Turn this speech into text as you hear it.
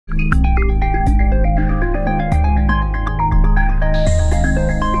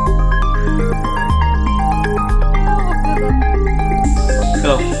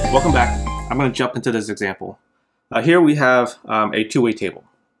going to jump into this example. Here we have a two-way table.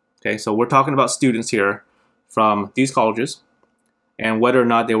 Okay, so we're talking about students here from these colleges and whether or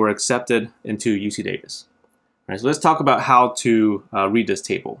not they were accepted into UC Davis. All right, so let's talk about how to read this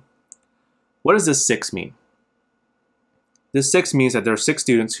table. What does this 6 mean? This 6 means that there are 6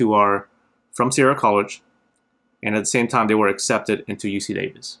 students who are from Sierra College, and at the same time they were accepted into UC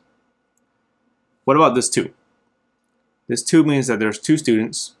Davis. What about this 2? This 2 means that there's 2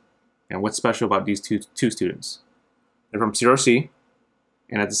 students, and what's special about these two students? They're from CRC,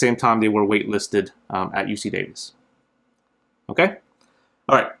 and at the same time they were waitlisted at UC Davis. Okay?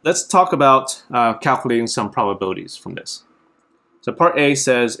 All right, let's talk about calculating some probabilities from this. So part A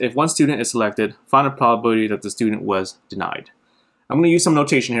says, if one student is selected, find a probability that the student was denied. I'm going to use some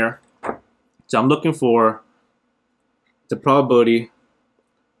notation here. So I'm looking for the probability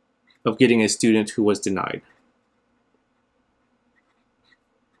of getting a student who was denied.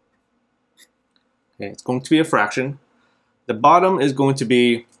 Okay, it's going to be a fraction. The bottom is going to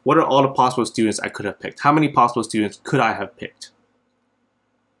be, what are all the possible students I could have picked? How many possible students could I have picked?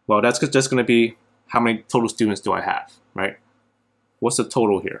 Well, that's just going to be how many total students do I have, right? What's the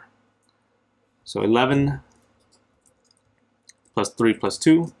total here? So 11 plus 3 plus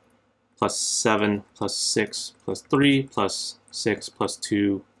 2 plus 7 plus 6 plus 3 plus 6 plus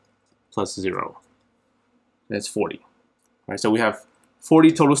 2 plus 0. That's 40. All right, so we have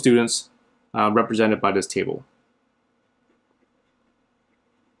 40 total students represented by this table.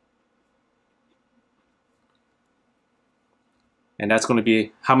 And that's going to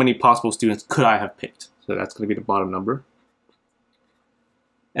be how many possible students could I have picked. So that's going to be the bottom number.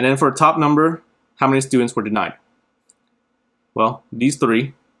 And then for the top number, how many students were denied? Well, these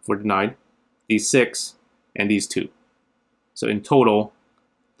 3 were denied, these 6, and these 2. So in total,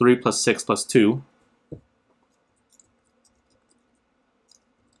 3 plus 6 plus 2,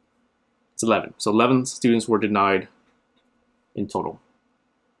 it's 11. So 11 students were denied in total.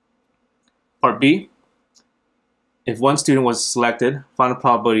 Part B, if one student was selected, find a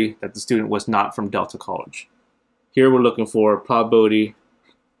probability that the student was not from Delta College. Here we're looking for a probability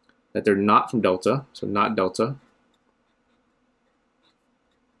that they're not from Delta, so not Delta.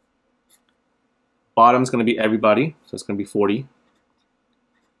 Bottom's going to be everybody, so it's going to be 40.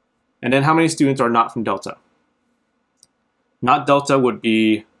 And then how many students are not from Delta? Not Delta would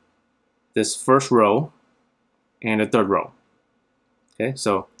be this first row and the third row. Okay,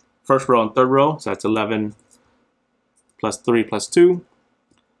 so first row and third row, so that's 11 plus 3 plus 2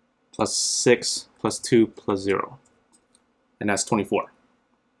 plus 6 plus 2 plus 0. And that's 24.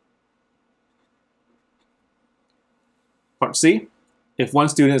 Part C, if one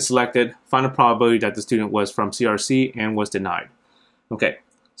student is selected, find a probability that the student was from CRC and was denied. Okay,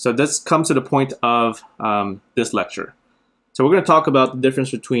 so this comes to the point of this lecture. So we're going to talk about the difference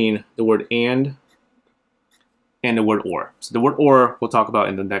between the word and the word or. So the word or we'll talk about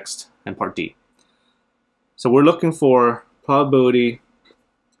in the next and part D. So we're looking for probability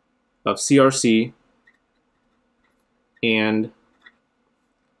of CRC and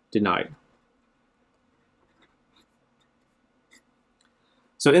denied.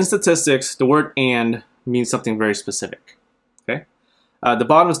 So in statistics, the word and means something very specific. Okay, the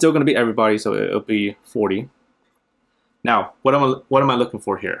bottom is still going to be everybody, so it'll be 40. Now, what am I looking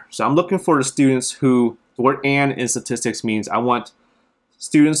for here? So I'm looking for the students who, the word and in statistics means I want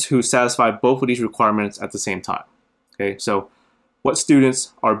students who satisfy both of these requirements at the same time. Okay, so what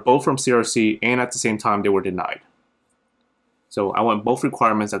students are both from CRC and at the same time they were denied? So I want both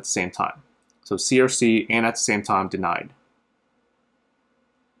requirements at the same time. So CRC and at the same time denied.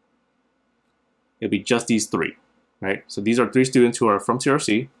 It'll be just these 3, right? So these are 3 students who are from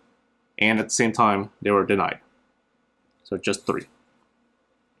CRC and at the same time they were denied. So just 3.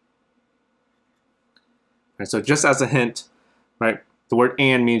 Right, so just as a hint, right? The word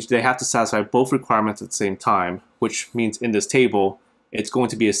and means they have to satisfy both requirements at the same time, which means in this table, it's going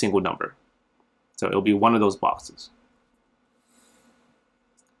to be a single number. So it'll be one of those boxes.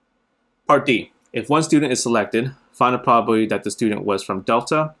 Part D, if one student is selected, find a probability that the student was from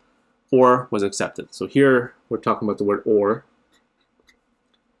Delta or was accepted. So here we're talking about the word or.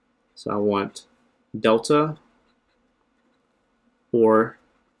 So I want Delta or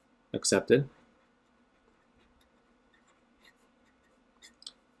accepted.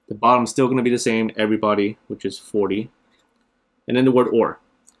 The bottom is still going to be the same, everybody, which is 40. And then the word or.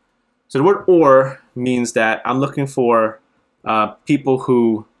 So the word or means that I'm looking for people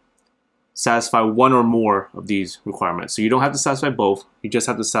who satisfy one or more of these requirements. So you don't have to satisfy both. You just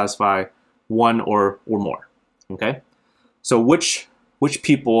have to satisfy one or more. Okay? So which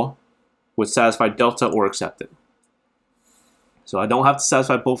people would satisfy Delta or accepted? So I don't have to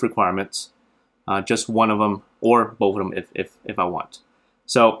satisfy both requirements. just one of them or both of them if I want.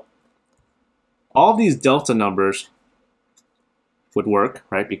 So all of these delta numbers would work,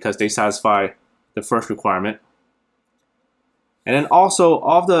 right? Because they satisfy the first requirement. And then also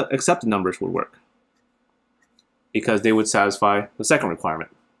all of the accepted numbers would work because they would satisfy the second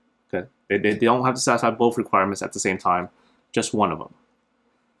requirement. Okay? They don't have to satisfy both requirements at the same time, just one of them.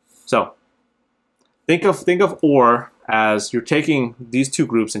 So think of OR as you're taking these two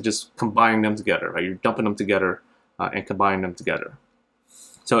groups and just combining them together, right? You're dumping them together and combining them together.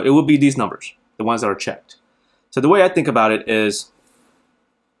 So it will be these numbers, the ones that are checked. So the way I think about it is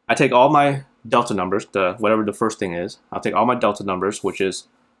I take all my delta numbers, whatever the first thing is, I'll take all my delta numbers, which is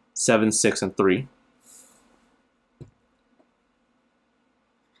 7, 6, and 3.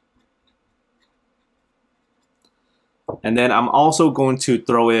 And then I'm also going to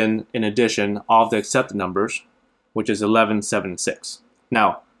throw in addition, all of the accepted numbers, which is 11, 7, and 6.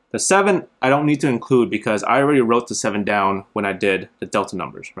 Now, the 7 I don't need to include because I already wrote the 7 down when I did the delta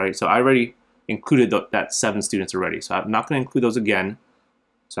numbers, right? So I already included that 7 students already. So I'm not going to include those again.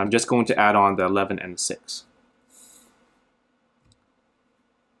 So I'm just going to add on the 11 and the 6.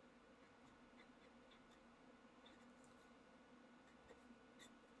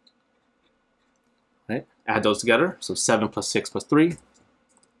 Right? Add those together. So 7 plus 6 plus 3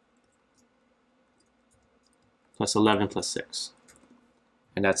 plus 11 plus 6.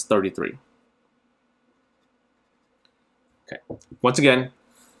 And that's 33. Okay. Once again,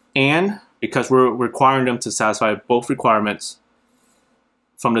 and because we're requiring them to satisfy both requirements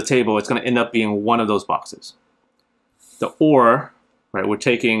from the table, it's going to end up being one of those boxes. The OR, right, we're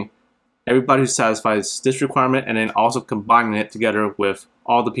taking everybody who satisfies this requirement and then also combining it together with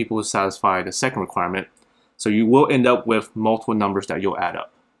all the people who satisfy the second requirement. So you will end up with multiple numbers that you'll add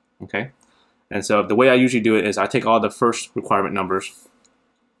up, okay? And so the way I usually do it is I take all the first requirement numbers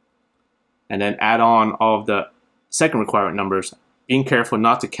and then add on all of the second requirement numbers, being careful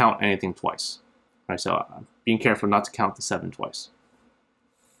not to count anything twice. All right, so being careful not to count the 7 twice.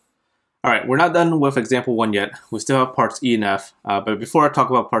 All right, we're not done with example 1 yet. We still have parts E and F, but before I talk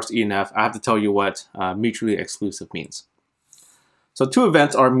about parts E and F, I have to tell you what mutually exclusive means. So 2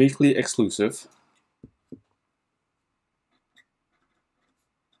 events are mutually exclusive.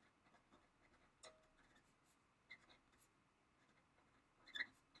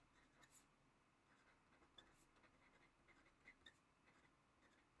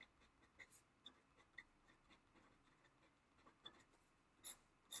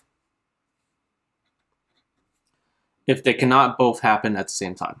 If they cannot both happen at the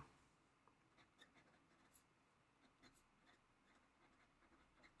same time.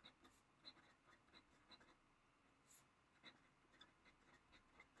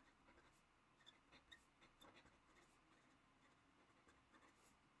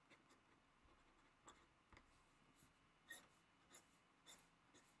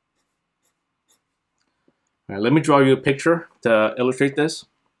 All right, let me draw you a picture to illustrate this.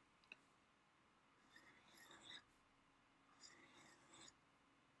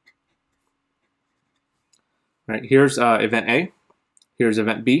 All right, here's event A, here's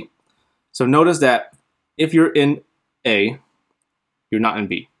event B. So notice that if you're in A, you're not in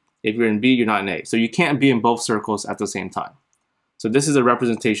B. If you're in B, you're not in A. So you can't be in both circles at the same time. So this is a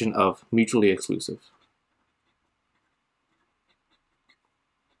representation of mutually exclusive.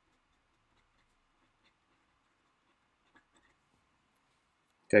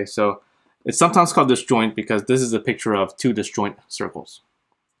 Okay, so it's sometimes called disjoint because this is a picture of 2 disjoint circles.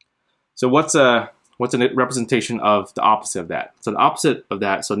 So what's a representation of the opposite of that? So the opposite of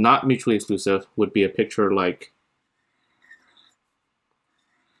that, so not mutually exclusive, would be a picture like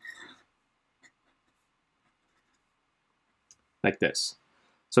this.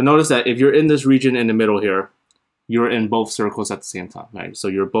 So notice that if you're in this region in the middle here, you're in both circles at the same time, right? So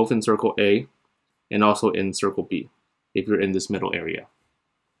you're both in circle A and also in circle B if you're in this middle area.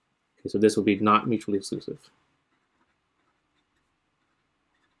 Okay, so this will be not mutually exclusive.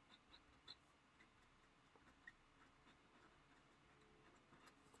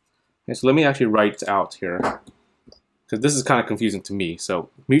 Okay, so let me actually write out here, because this is kind of confusing to me.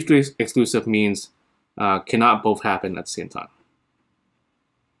 So mutually exclusive means cannot both happen at the same time.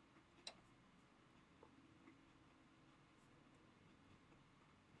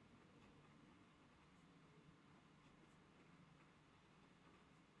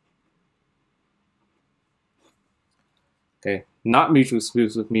 Okay, not mutually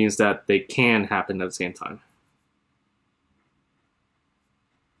exclusive means that they can happen at the same time.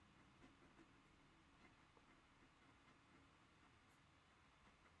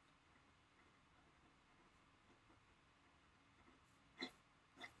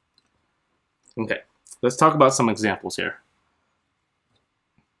 Okay, let's talk about some examples here.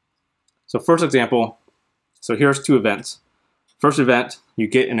 So first example, so here's two events. First event, you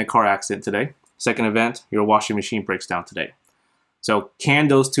get in a car accident today. Second event, your washing machine breaks down today. So can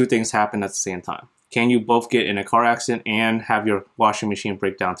those two things happen at the same time? Can you both get in a car accident and have your washing machine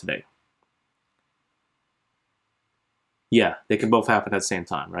break down today? Yeah, they can both happen at the same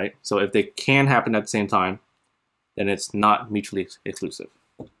time, right? So if they can happen at the same time, then it's not mutually exclusive.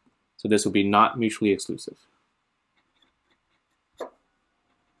 So this would be not mutually exclusive.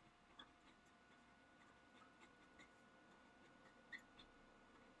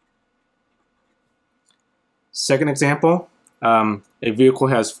 Second example, a vehicle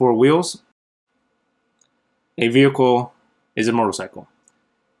has four wheels. A vehicle is a motorcycle.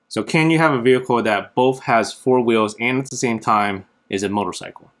 So can you have a vehicle that both has four wheels and at the same time is a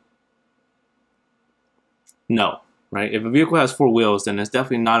motorcycle? No, right? If a vehicle has four wheels, then it's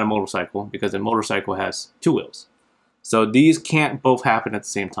definitely not a motorcycle because a motorcycle has two wheels. So these can't both happen at the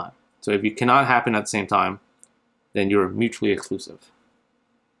same time. So if you cannot happen at the same time, then you're mutually exclusive.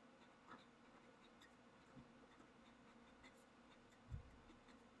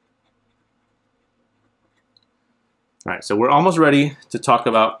 All right, so we're almost ready to talk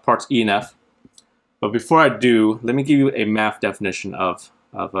about parts E and F. But before I do, let me give you a math definition of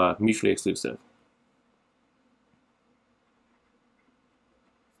mutually exclusive.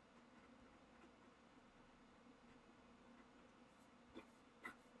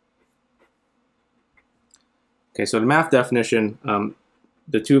 Okay, so the math definition,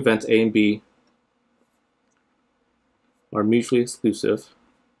 the two events A and B are mutually exclusive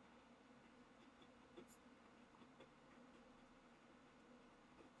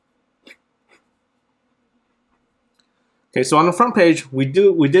Okay, so on the front page, we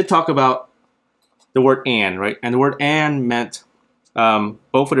did talk about the word and, right? And the word and meant both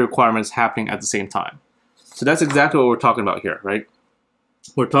of the requirements happening at the same time. So that's exactly what we're talking about here, right?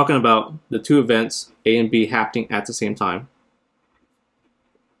 We're talking about the two events, A and B, happening at the same time.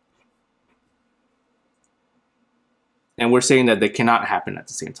 And we're saying that they cannot happen at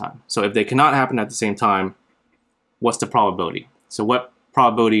the same time. So if they cannot happen at the same time, what's the probability? So what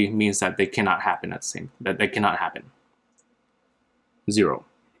probability means that they cannot happen at the same, that they cannot happen? 0,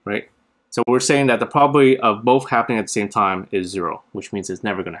 right? So we're saying that the probability of both happening at the same time is 0, which means it's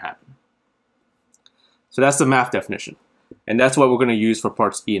never going to happen. So that's the math definition. And that's what we're going to use for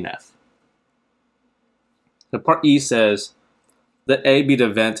parts E and F. The part E says, let A be the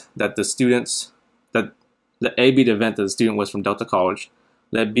event that the student was from Delta College.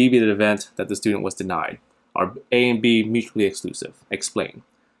 Let B be the event that the student was denied. Are A and B mutually exclusive? Explain.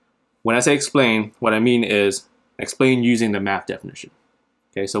 When I say explain, what I mean is explain using the math definition.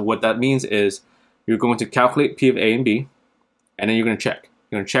 Okay, so what that means is you're going to calculate P of A and B, and then you're going to check.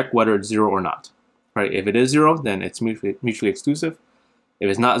 You're going to check whether it's 0 or not. Right? If it is 0, then it's mutually exclusive. If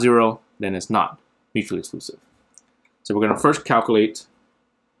it's not 0, then it's not mutually exclusive. So we're going to first calculate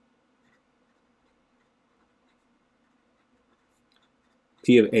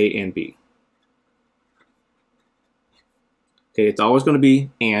P of A and B. Okay, it's always going to be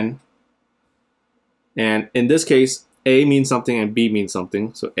and in this case, A means something and B means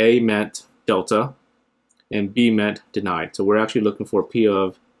something. So A meant delta and B meant denied. So we're actually looking for P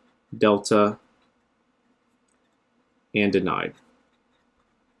of delta and denied.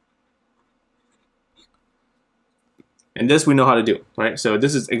 And this we know how to do, right? So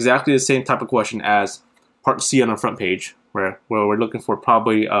this is exactly the same type of question as part C on the front page, where we're looking for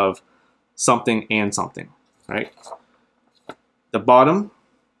probability of something and something, right? The bottom,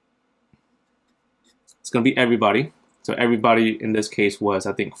 it's going to be everybody. So everybody in this case was,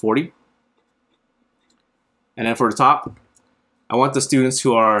 I think, 40. And then for the top, I want the students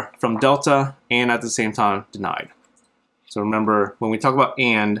who are from Delta and at the same time denied. So remember, when we talk about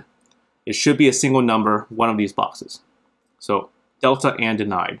and, it should be a single number, one of these boxes. So Delta and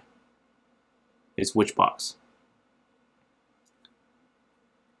denied is which box?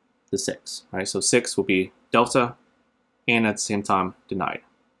 The 6, right? So 6 will be Delta and at the same time denied.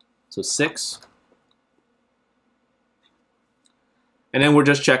 So 6. And then we're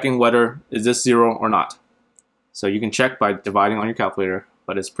just checking whether is this 0 or not. So you can check by dividing on your calculator,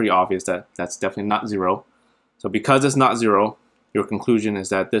 but it's pretty obvious that that's definitely not 0. So because it's not 0, your conclusion is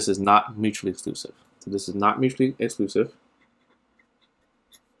that this is not mutually exclusive. So this is not mutually exclusive.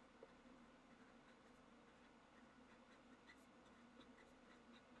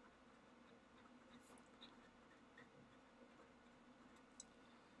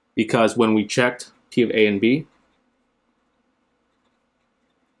 Because when we checked P of A and B,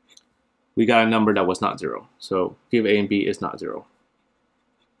 we got a number that was not 0. So P of A and B is not 0.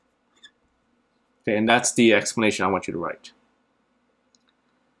 Okay, and that's the explanation I want you to write.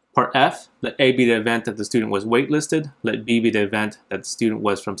 Part F, let A be the event that the student was waitlisted. Let B be the event that the student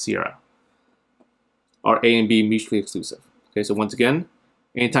was from Sierra. Are A and B mutually exclusive? Okay, so once again,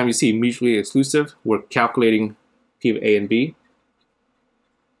 anytime you see mutually exclusive, we're calculating P of A and B.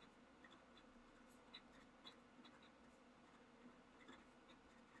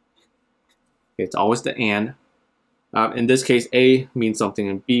 Okay, it's always the and. In this case, A means something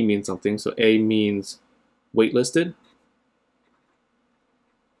and B means something. So A means waitlisted.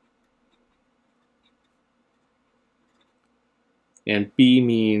 And B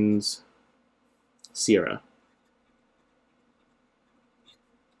means Sierra.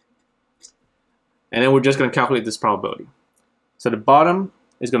 And then we're just going to calculate this probability. So the bottom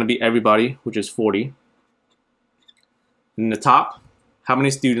is going to be everybody, which is 40. And the top, how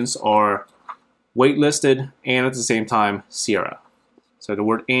many students are waitlisted and at the same time Sierra. So the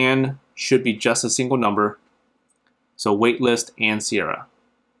word and should be just a single number. So waitlist and Sierra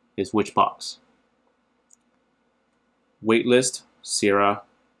is which box? Waitlist, Sierra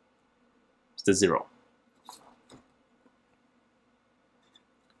is the 0.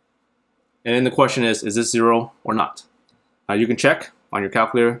 And then the question is this 0 or not? You can check on your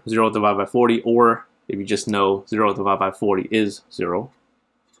calculator, 0 divided by 40, or if you just know 0 divided by 40 is 0.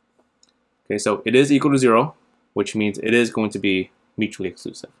 Okay, so it is equal to 0, which means it is going to be mutually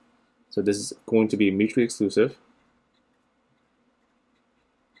exclusive. So this is going to be mutually exclusive.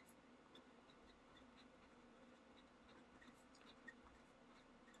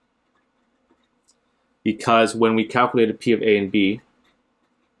 Because when we calculated P of A and B,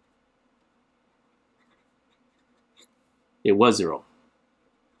 it was 0.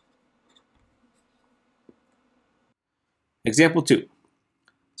 Example 2.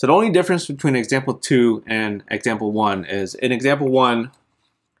 So the only difference between example 2 and example 1 is in example 1,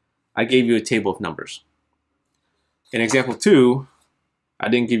 I gave you a table of numbers. In example 2, I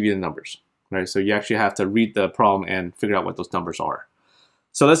didn't give you the numbers, right? So you actually have to read the problem and figure out what those numbers are.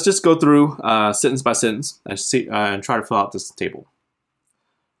 So let's just go through sentence by sentence and try to fill out this table.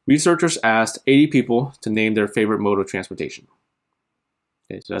 Researchers asked 80 people to name their favorite mode of transportation.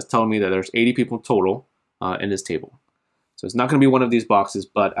 Okay, so that's telling me that there's 80 people total in this table. So it's not going to be one of these boxes,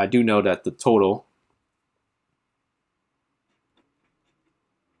 but I do know that the total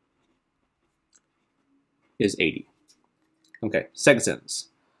is 80. Okay, second sentence.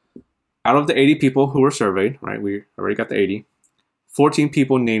 Out of the 80 people who were surveyed, right, we already got the 80, 14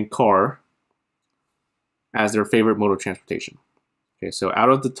 people named car as their favorite mode of transportation. Okay, so out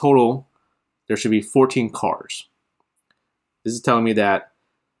of the total, there should be 14 cars. This is telling me that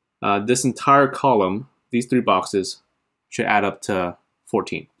this entire column, these 3 boxes, should add up to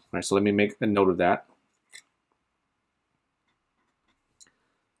 14. All right, so let me make a note of that.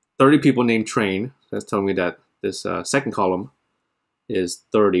 30 people named train. That's telling me that this second column is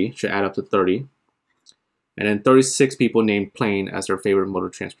 30, should add up to 30. And then 36 people named plane as their favorite mode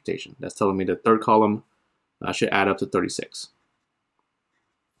of transportation. That's telling me the third column should add up to 36.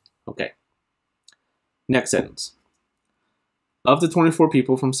 Okay. Next sentence. Of the 24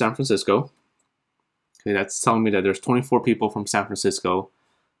 people from San Francisco, okay, that's telling me that there's 24 people from San Francisco.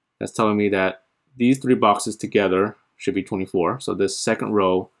 That's telling me that these 3 boxes together should be 24. So this second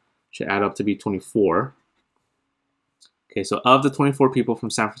row should add up to be 24. Okay, so of the 24 people from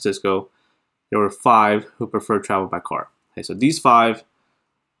San Francisco, there were 5 who preferred travel by car. Okay, so these 5,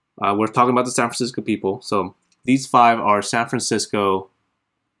 we're talking about the San Francisco people. So these 5 are San Francisco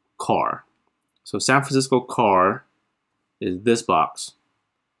car. So San Francisco car is this box,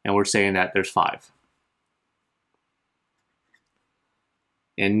 and we're saying that there's 5.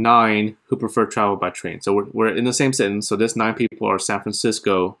 And 9 who prefer travel by train. So we're in the same sentence. So this 9 people are San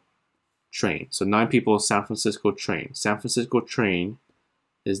Francisco train. So 9 people San Francisco train. San Francisco train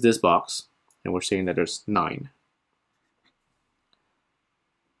is this box, and we're saying that there's 9.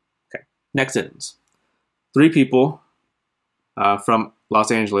 Okay, next sentence. 3 people from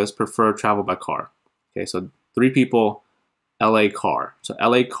Los Angeles prefer travel by car. Okay, so 3 people LA car. So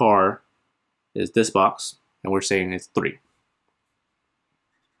LA car is this box, and we're saying it's 3.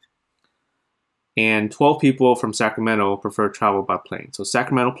 And 12 people from Sacramento prefer travel by plane. So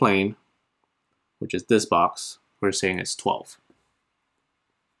Sacramento plane, which is this box, we're saying it's 12.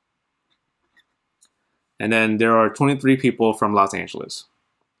 And then there are 23 people from Los Angeles.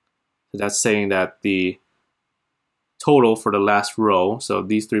 So that's saying that the total for the last row, so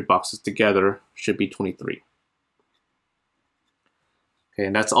these 3 boxes together, should be 23. Okay,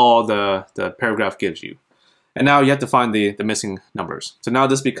 and that's all the paragraph gives you. And now you have to find the missing numbers. So now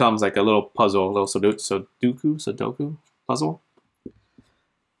this becomes like a little puzzle, a little Sudoku puzzle.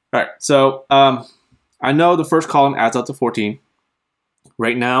 All right, so I know the first column adds up to 14.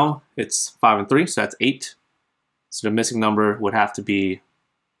 Right now, it's 5 and 3, so that's 8. So the missing number would have to be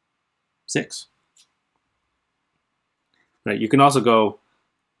 6. Right, you can also go,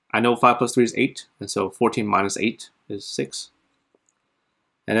 I know 5 plus 3 is 8, and so 14 minus 8 is 6.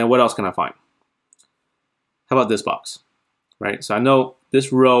 And then what else can I find? How about this box? Right, so I know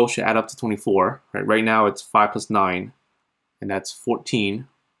this row should add up to 24. Right now it's 5 plus 9, and that's 14.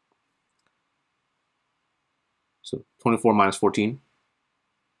 So 24 minus 14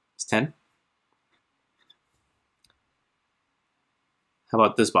 is 10. How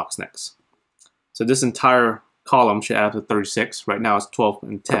about this box next? So this entire column should add up to 36. Right now it's 12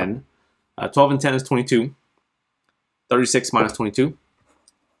 and 10. 12 and 10 is 22. 36 minus 22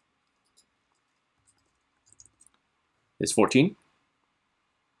 is 14.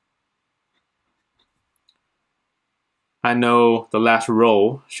 I know the last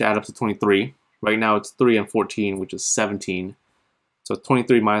row should add up to 23. Right now it's 3 and 14, which is 17. So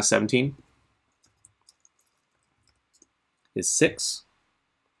 23 minus 17 is 6.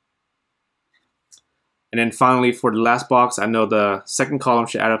 And then finally, for the last box, I know the second column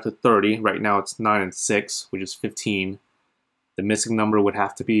should add up to 30. Right now it's 9 and 6, which is 15. The missing number would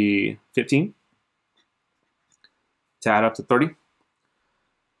have to be 15 to add up to 30.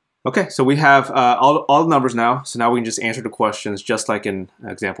 Okay, so we have all the numbers now. So now we can just answer the questions just like in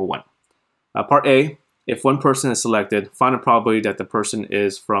example 1. Part A, if one person is selected, find a probability that the person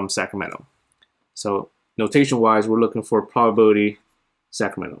is from Sacramento. So notation-wise, we're looking for probability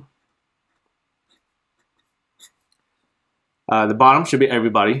Sacramento. The bottom should be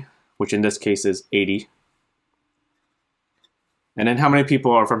everybody, which in this case is 80. And then how many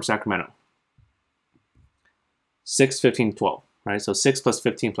people are from Sacramento? 6, 15, 12, right? So 6 plus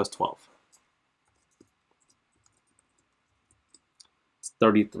 15 plus 12. It's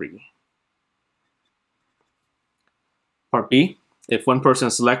 33. Part B, if one person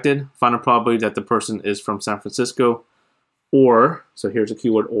is selected, find a probability that the person is from San Francisco or, so here's a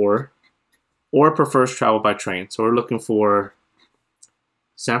keyword or prefers travel by train. So we're looking for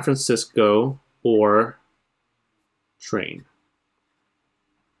San Francisco or train.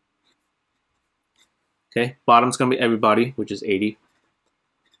 Okay, bottom's gonna be everybody, which is 80.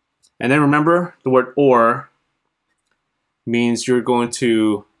 And then remember, the word or means you're going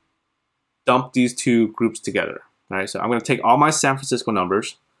to dump these two groups together. All right, so I'm gonna take all my San Francisco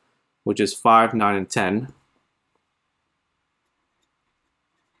numbers, which is 5, 9, and 10.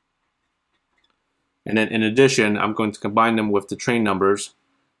 And then in addition, I'm going to combine them with the train numbers,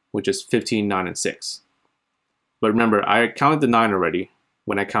 which is 15, 9, and 6. But remember, I counted the 9 already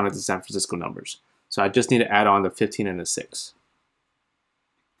when I counted the San Francisco numbers. So I just need to add on the 15 and the 6.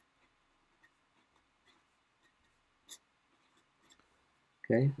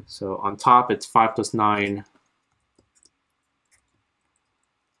 Okay, so on top it's 5 plus 9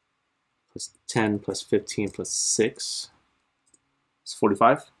 plus 10 plus 15 plus 6. It's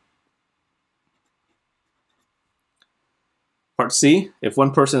 45. Part C, if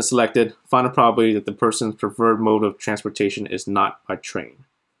one person is selected, find a probability that the person's preferred mode of transportation is not by train.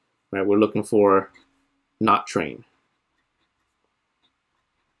 Right, we're looking for not train.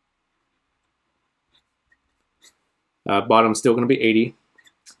 Bottom's still going to be 80.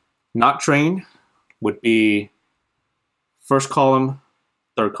 Not train would be first column,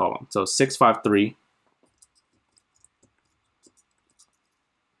 third column. So 6, 5, 3.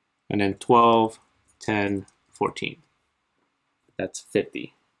 And then 12, 10, 14. That's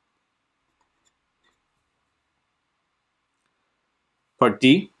 50. Part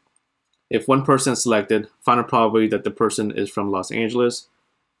D, if one person is selected, find a probability that the person is from Los Angeles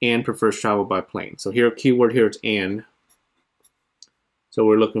and prefers travel by plane. So here, keyword here is and. So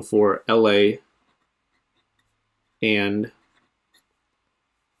we're looking for LA and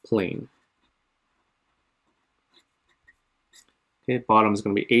plane. Okay, bottom is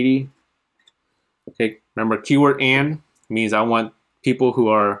going to be 80. Okay, remember keyword and means I want people who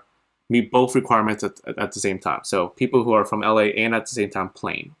are meet both requirements at the same time. So people who are from LA and at the same time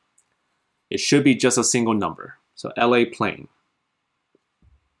plane. It should be just a single number. So LA plane,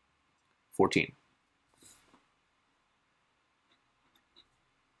 14.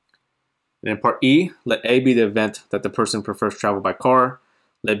 And then part E, let A be the event that the person prefers travel by car.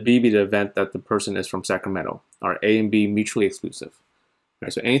 Let B be the event that the person is from Sacramento. Are A and B mutually exclusive? All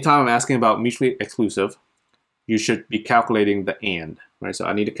right, so anytime I'm asking about mutually exclusive, you should be calculating the and. Right, so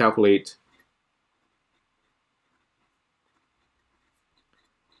I need to calculate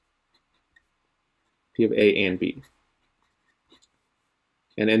P of A and B.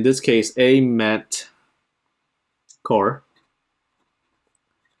 And in this case, A meant car,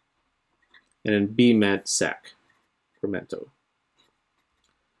 and then B meant Sacramento.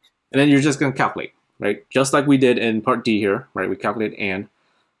 And then you're just going to calculate, right? Just like we did in part D here, right? We calculate and.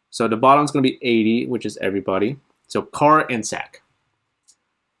 So the bottom is going to be 80, which is everybody. So car and Sac.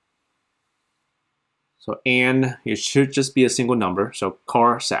 So and it should just be a single number. So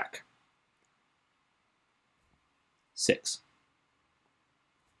car, Sac. 6.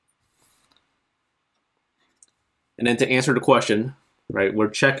 And then to answer the question, right, we're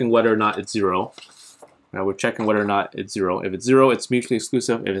checking whether or not it's 0. Now we're checking whether or not it's 0. If it's 0, it's mutually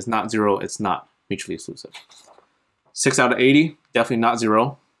exclusive. If it's not 0, it's not mutually exclusive. 6 out of 80, definitely not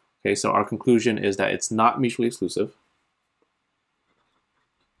 0. Okay, so our conclusion is that it's not mutually exclusive.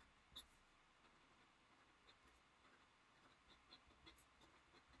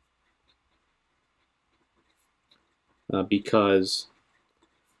 Because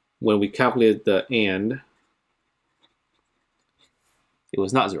when we calculated the and, it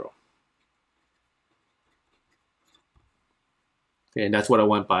was not 0. Okay, and that's what I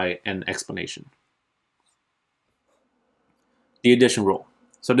went by an explanation. The addition rule.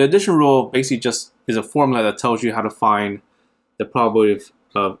 So the addition rule basically just is a formula that tells you how to find the probability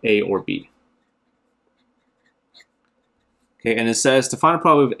of A or B. Okay, and it says to find the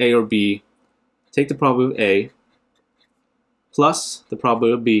probability of A or B, take the probability of A plus the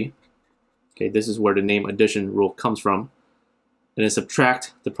probability of B. Okay, this is where the name addition rule comes from. And then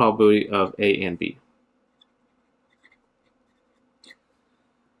subtract the probability of A and B.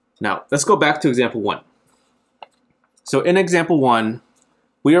 Now, let's go back to example 1. So in example 1,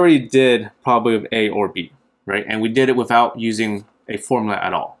 we already did probability of A or B, right? And we did it without using a formula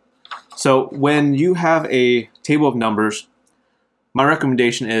at all. So when you have a table of numbers, my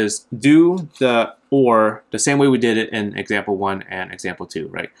recommendation is do the or the same way we did it in example 1 and example 2,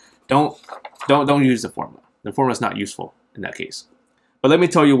 right? Don't use the formula. The formula is not useful in that case. But let me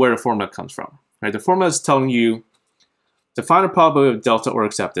tell you where the formula comes from. Right? The formula is telling you to find the probability of delta or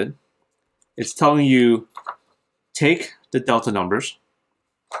accepted. It's telling you take the delta numbers,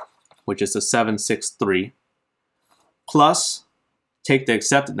 which is the 7, 6, 3, plus take the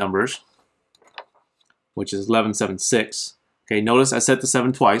accepted numbers, which is 11, 7, 6. Okay, notice I said the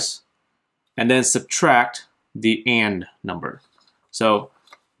 7 twice, and then subtract the and number. So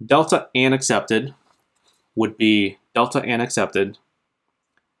delta and accepted would be delta and accepted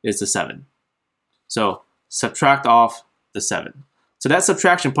is the 7. So subtract off the 7. So that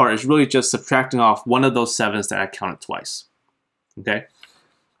subtraction part is really just subtracting off one of those 7s that I counted twice. Okay?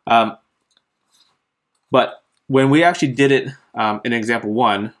 But when we actually did it in example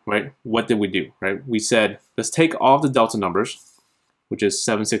 1, right, what did we do? Right? We said, let's take all of the delta numbers, which is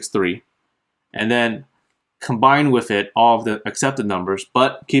 7, 6, 3, and then combine with it all of the accepted numbers,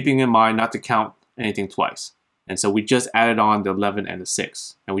 but keeping in mind not to count anything twice. And so we just added on the 11 and the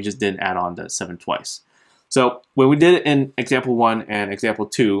 6, and we just didn't add on the 7 twice. So when we did it in example 1 and example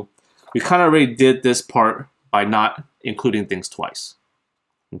 2, we kind of already did this part by not including things twice.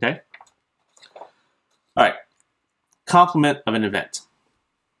 Okay? All right. Complement of an event.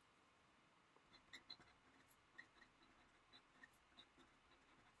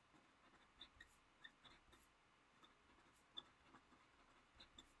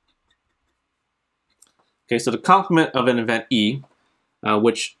 Okay, so the complement of an event E,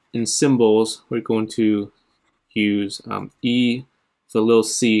 which in symbols we're going to use E for a little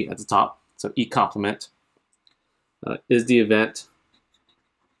c at the top, so E complement, is the event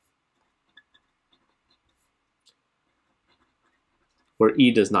where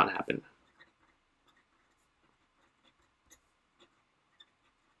E does not happen.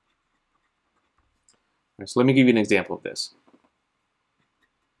 All right, so let me give you an example of this.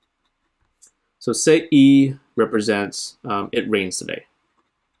 So say E represents it rains today.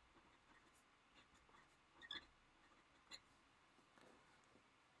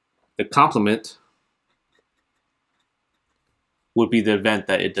 The complement would be the event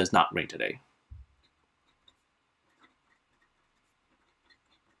that it does not rain today.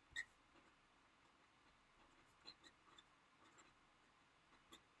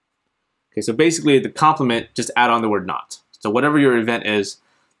 Okay, so basically the complement, just add on the word not. So whatever your event is,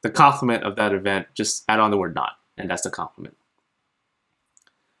 the complement of that event, just add on the word not, and that's the complement.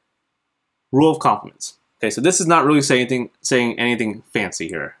 Rule of complements. Okay, so this is not really saying anything fancy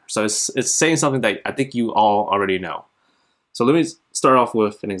here. So it's saying something that I think you all already know. So let me start off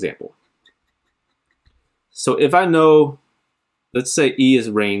with an example. So if I know, let's say E is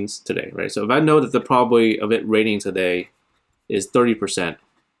rains today, right? So if I know that the probability of it raining today is 30%,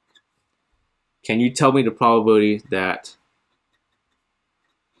 can you tell me the probability that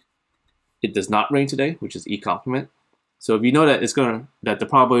it does not rain today, which is E complement? So if you know that that the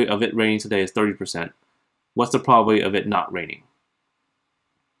probability of it raining today is 30%, what's the probability of it not raining?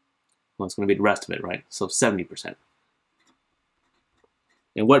 Well, it's going to be the rest of it, right? So 70%.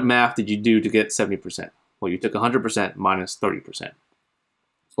 And what math did you do to get 70%? Well, you took 100% minus 30%.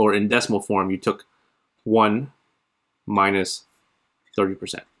 Or in decimal form, you took 1 minus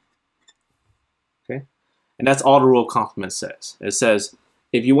 30%. Okay? And that's all the rule of complement says. It says,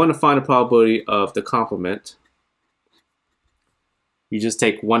 if you want to find the probability of the complement, you just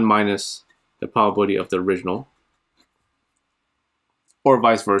take 1 minus the probability of the original, or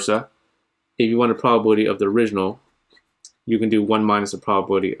vice versa. If you want a probability of the original, you can do 1 minus the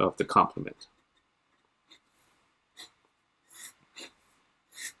probability of the complement.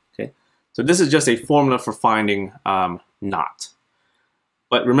 Okay, so this is just a formula for finding not.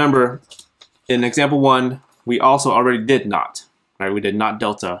 But remember, in example 1, we also already did not, right? We did not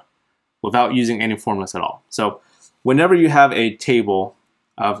delta without using any formulas at all. So whenever you have a table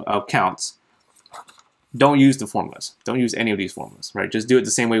of counts, don't use the formulas. Don't use any of these formulas, right? Just do it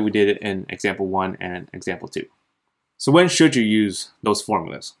the same way we did it in example 1 and example 2. So when should you use those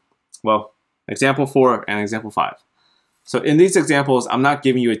formulas? Well, example 4 and example 5. So in these examples, I'm not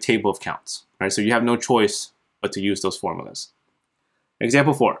giving you a table of counts, right? So you have no choice but to use those formulas.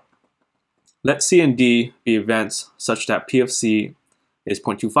 Example 4. Let C and D be events such that P of C is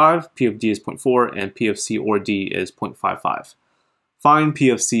 0.25, P of D is 0.4, and P of C or D is 0.55. Find P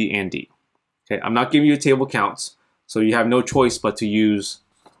of C and D. Okay, I'm not giving you a table of counts, so you have no choice but to use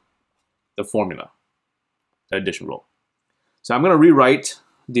the formula, the addition rule. So I'm going to rewrite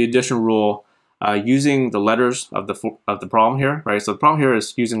the addition rule using the letters of the problem here, right? So the problem here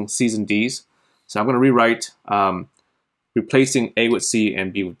is using C's and D's. So I'm going to rewrite replacing A with C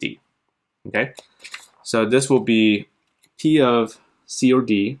and B with D. Okay, so this will be P of C or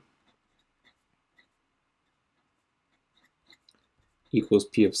D equals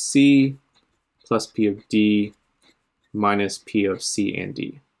P of C plus P of D minus P of C and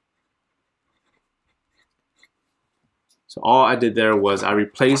D. So all I did there was I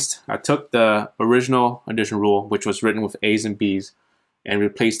took the original addition rule, which was written with A's and B's, and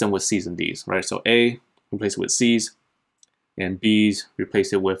replaced them with C's and D's, right? So A, replace it with C's, and B's,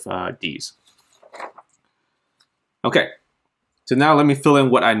 replace it with D's. Okay, so now let me fill in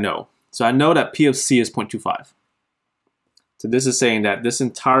what I know. So I know that P of C is 0.25. So this is saying that this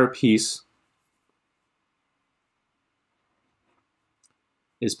entire piece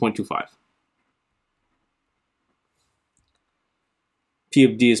is 0.25. P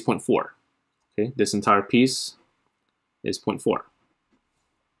of D is 0.4. Okay, this entire piece is 0.4.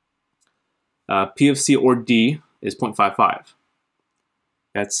 P of C or D is 0.55.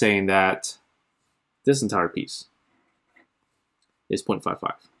 That's saying that this entire piece is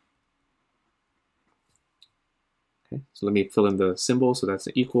 0.55. Okay, so let me fill in the symbol. So that's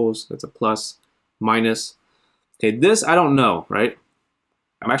an equals, that's a plus, minus. Okay, this I don't know, right?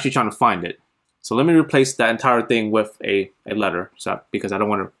 I'm actually trying to find it. So let me replace that entire thing with a letter, because I don't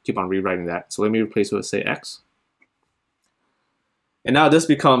want to keep on rewriting that. So let me replace it with, say, X. And now this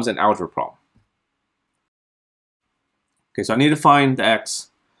becomes an algebra problem. Okay, so I need to find the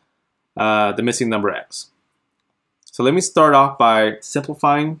X, the missing number X. So let me start off by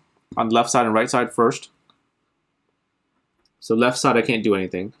simplifying on the left side and right side first. So left side, I can't do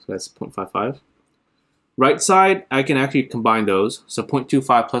anything, so that's 0.55. Right side, I can actually combine those. So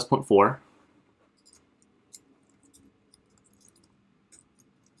 0.25 plus 0.4.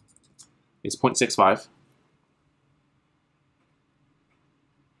 Is 0.65.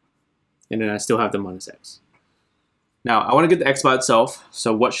 And then I still have the minus X. Now, I want to get the X by itself,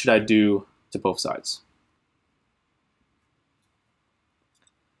 so what should I do to both sides?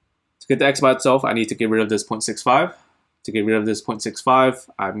 To get the X by itself, I need to get rid of this 0.65. To get rid of this 0.65,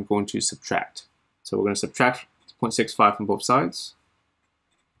 I'm going to subtract. So we're going to subtract 0.65 from both sides.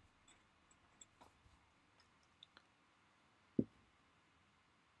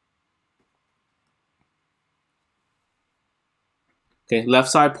 Okay, left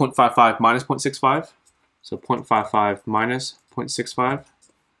side 0.55 minus 0.65. So 0.55 minus 0.65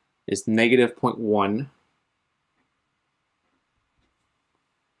 is negative 0.1.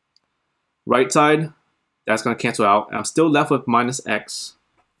 Right side, that's going to cancel out. I'm still left with minus X.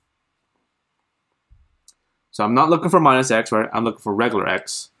 So I'm not looking for minus X, right? I'm looking for regular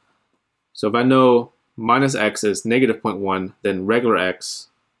X. So if I know minus X is negative 0.1, then regular X,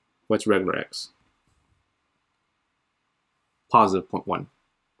 what's regular X? Positive 0.1.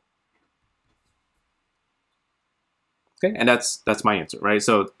 Okay, and that's my answer, right?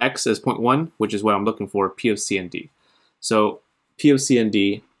 So X is 0.1, which is what I'm looking for, P of C and D. So P of C and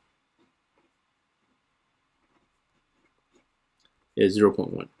D is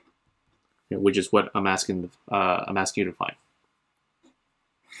 0.1, which is what I'm asking you to find.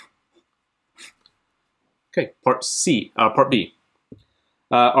 Okay, part B.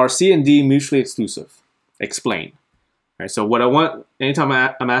 Are C and D mutually exclusive? Explain. All right, so what I want, anytime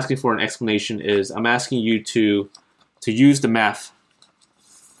I'm asking for an explanation, is I'm asking you to use the math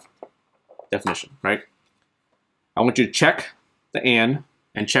definition, right? I want you to check the and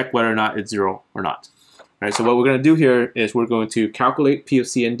check whether or not it's 0 or not. All right, so what we're going to do here is we're going to calculate P of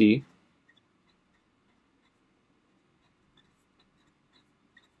C and D.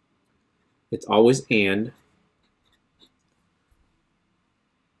 It's always and.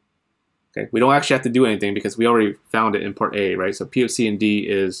 Okay, we don't actually have to do anything because we already found it in part A, right? So P of C and D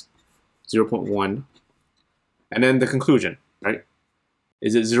is 0.1. And then the conclusion, right?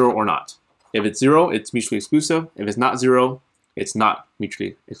 Is it 0 or not? If it's 0, it's mutually exclusive. If it's not 0, it's not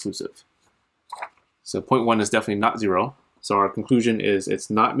mutually exclusive. So 0.1 is definitely not 0. So our conclusion is it's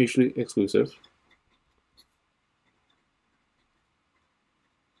not mutually exclusive.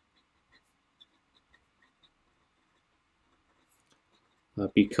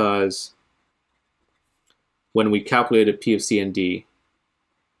 Because when we calculated P of C and D,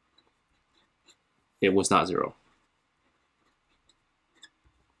 it was not 0.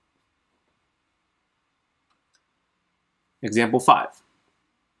 Example 5.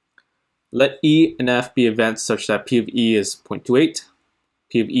 Let E and F be events such that P of E is 0.28,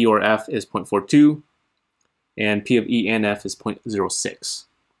 P of E or F is 0.42, and P of E and F is 0.06.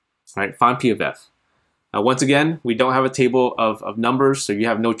 All right, find P of F. Once again, we don't have a table of numbers, so you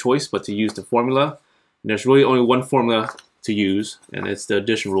have no choice but to use the formula. And there's really only one formula to use, and it's the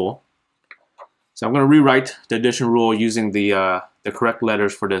addition rule. So I'm going to rewrite the addition rule using the correct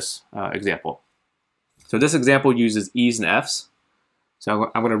letters for this example. So this example uses E's and F's.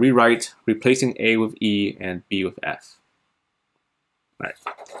 So I'm going to rewrite replacing A with E and B with F. All right.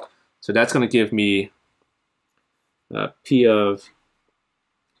 So that's going to give me P of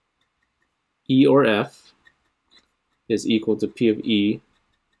E or F is equal to P of E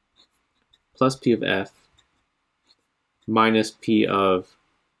plus P of F minus P of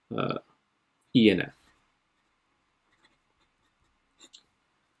E and F.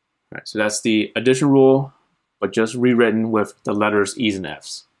 All right, so that's the addition rule, but just rewritten with the letters E's and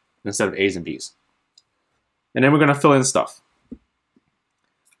F's instead of A's and B's. And then we're going to fill in stuff.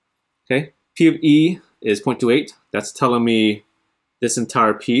 Okay, P of E is 0.28. That's telling me this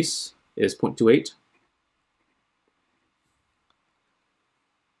entire piece is 0.28.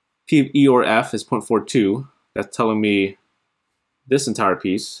 P of E or F is 0.42. That's telling me this entire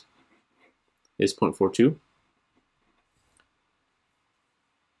piece is 0.42.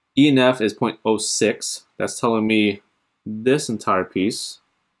 E and F is 0.06. That's telling me this entire piece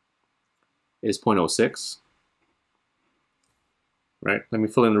is 0.06. Right, let me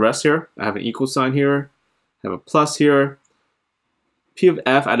fill in the rest here. I have an equal sign here. I have a plus here. P of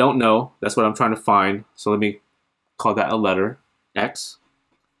F, I don't know. That's what I'm trying to find. So let me call that a letter, X.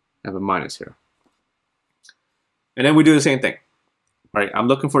 I have a minus here. And then we do the same thing. All right, I'm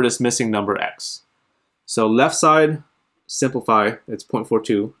looking for this missing number X. So left side, simplify, it's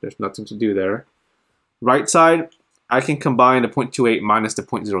 0.42. There's nothing to do there. Right side, I can combine the 0.28 minus the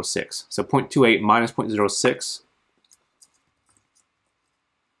 0.06. So 0.28 minus 0.06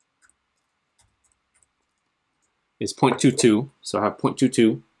 is 0.22. So I have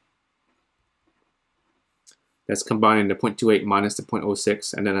 0.22. That's combining the 0.28 minus the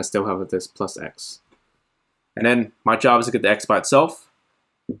 0.06, and then I still have this plus X. And then my job is to get the X by itself.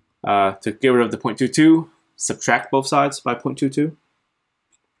 To get rid of the 0.22, subtract both sides by 0.22.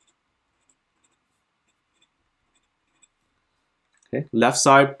 Okay, left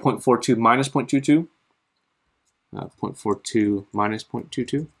side, 0.42 minus 0.22. 0.42 minus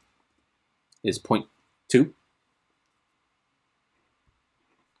 0.22 is 0.2.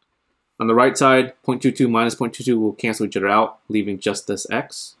 On the right side, 0.22 minus 0.22 will cancel each other out, leaving just this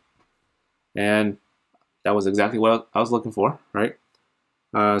X. And that was exactly what I was looking for, right?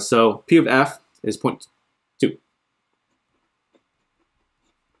 So P of F is 0.2.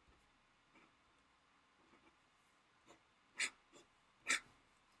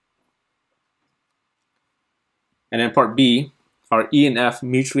 And then part B, are E and F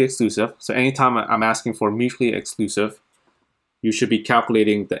mutually exclusive? So anytime I'm asking for mutually exclusive, you should be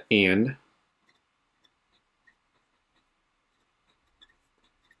calculating the and.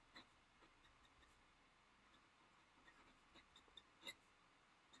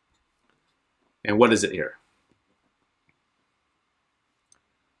 And what is it here?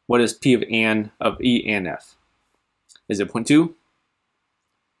 What is P of E and F? Is it 0.2?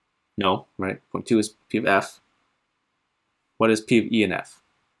 No, right? 0.2 is P of F. what is P of E and F?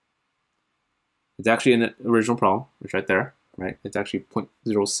 It's actually in the original problem. It's right there, right? It's actually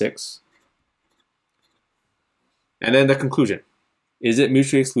 0.06. And then the conclusion. Is it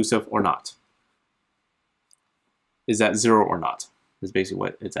mutually exclusive or not? Is that 0 or not? Is basically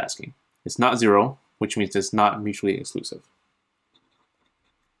what it's asking. It's not 0, which means it's not mutually exclusive.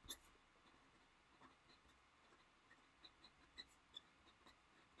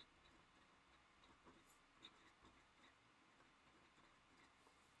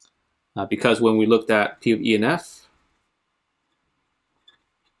 Because when we looked at P of E and F,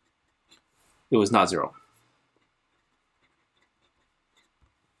 it was not 0.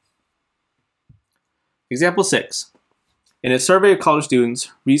 Example 6. In a survey of college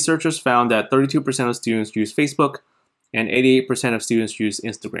students, researchers found that 32% of students use Facebook and 88% of students use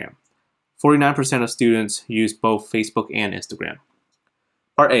Instagram. 49% of students use both Facebook and Instagram.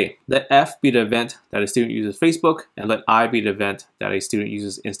 Part A, let F be the event that a student uses Facebook, and let I be the event that a student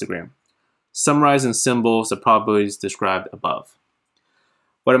uses Instagram. Summarize in symbols the probabilities described above.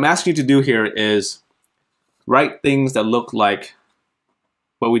 What I'm asking you to do here is write things that look like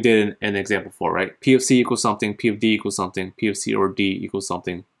what we did in example 4, right? P of C equals something, P of D equals something, P of C or D equals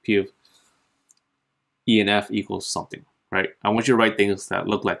something, P of E and F equals something, right? I want you to write things that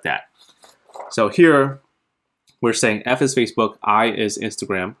look like that. So here, we're saying F is Facebook, I is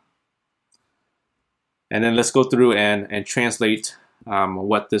Instagram. And then let's go through and translate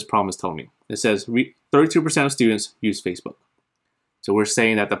what this problem is telling me. It says 32% of students use Facebook. So we're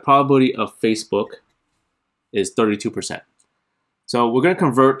saying that the probability of Facebook is 32%. So we're going to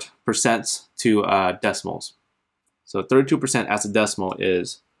convert percents to decimals. So 32% as a decimal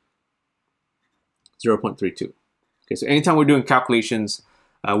is 0.32. Okay, so anytime we're doing calculations,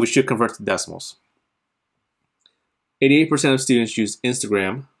 we should convert to decimals. 88% of students use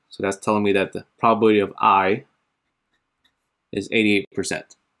Instagram, so that's telling me that the probability of I is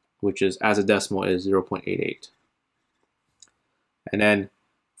 88%, which is as a decimal is 0.88. And then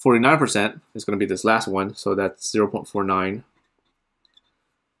 49% is going to be this last one, so that's 0.49.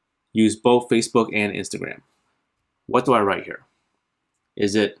 Use both Facebook and Instagram. What do I write here?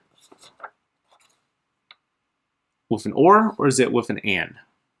 Is it with an or is it with an and?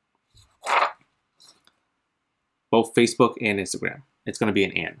 Both Facebook and Instagram. It's going to be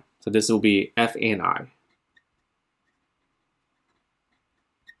an and. So this will be F and I.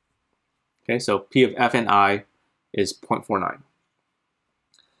 Okay, so P of F and I is 0.49.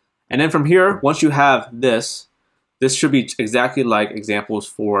 And then from here, once you have this, this should be exactly like examples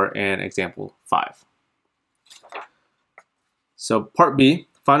 4 and example 5. So part B,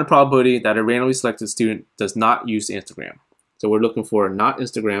 find the probability that a randomly selected student does not use Instagram. So we're looking for not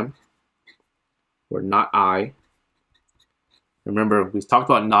Instagram, or not I. Remember, we talked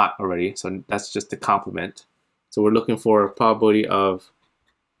about not already, so that's just the complement. So we're looking for a probability of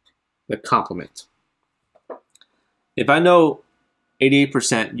the complement. If I know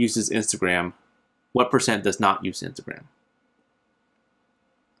 88% uses Instagram, what percent does not use Instagram?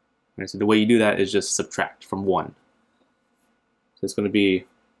 Right, so the way you do that is just subtract from 1. So it's going to be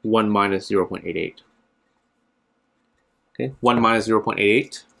 1 minus 0.88. Okay, 1 minus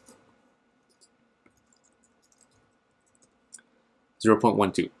 0.88,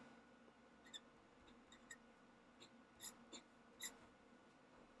 0.12.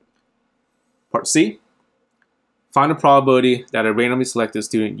 Part C, find the probability that a randomly selected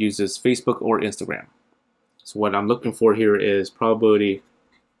student uses Facebook or Instagram. So what I'm looking for here is probability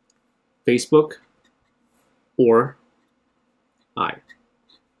Facebook or I.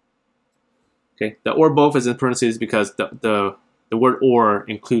 Okay, the or both is in parentheses because the word or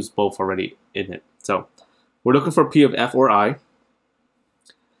includes both already in it. So we're looking for P of F or I.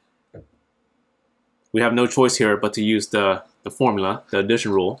 We have no choice here but to use the formula, the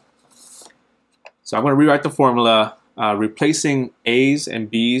addition rule. So I'm going to rewrite the formula, replacing A's and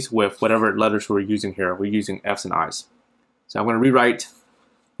B's with whatever letters we're using here. We're using F's and I's. So I'm going to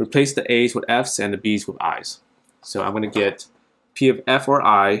replace the A's with F's and the B's with I's. So I'm going to get P of F or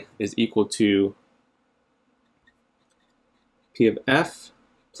I is equal to P of F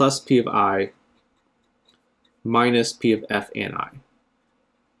plus P of I minus P of F and I.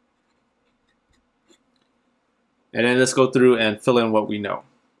 And then let's go through and fill in what we know.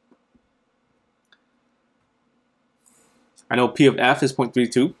 I know P of F is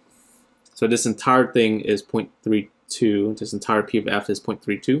 0.32. So this entire thing is 0.32. This entire P of F is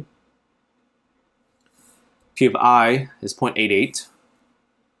 0.32. P of I is 0.88.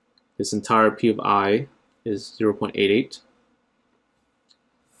 This entire P of I is 0.88.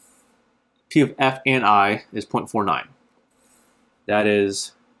 P of F and I is 0.49. That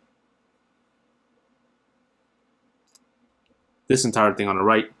is this entire thing on the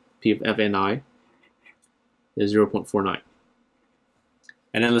right, P of f and I, is 0.49.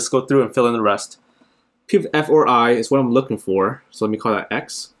 And then let's go through and fill in the rest. P of f or I is what I'm looking for, so let me call that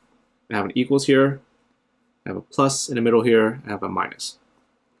x. I have an equals here, I have a plus in the middle here, I have a minus.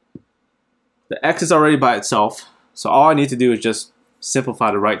 The x is already by itself, so all I need to do is just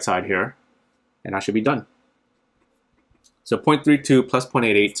simplify the right side here, and I should be done. So 0.32 plus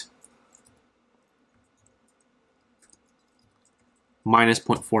 0.88 minus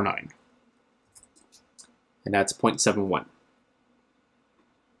 0.49, and that's 0.71.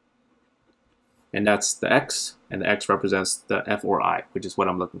 And that's the x, and the x represents the f or I, which is what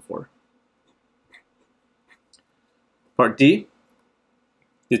I'm looking for. Part D,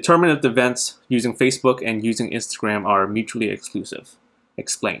 determine if the events using Facebook and using Instagram are mutually exclusive.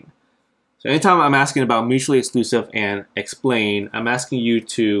 Explain. So anytime I'm asking about mutually exclusive and explain, I'm asking you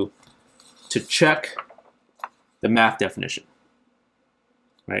to check the math definition,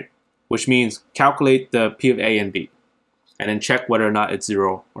 right? Which means calculate the P of A and B, and then check whether or not it's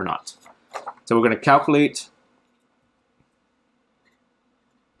 0 or not. So we're going to calculate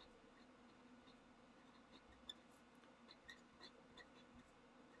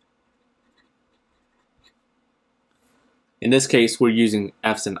in this case, we're using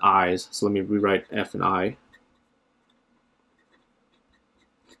f's and i's, so let me rewrite f and I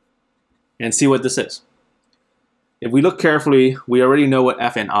and see what this is. If we look carefully, we already know what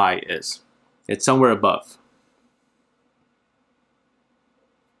f and I is. It's somewhere above.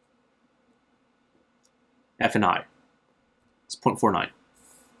 F and I. It's 0.49.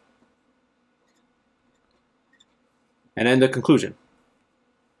 And then the conclusion.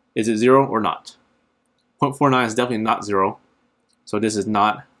 Is it 0 or not? 0.49 is definitely not 0, so this is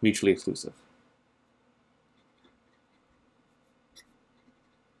not mutually exclusive.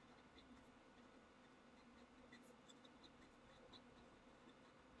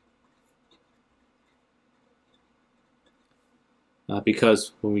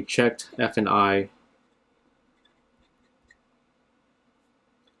 Because when we checked f and I,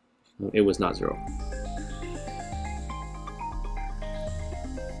 it was not 0.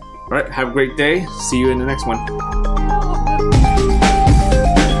 All right, have a great day. See you in the next one.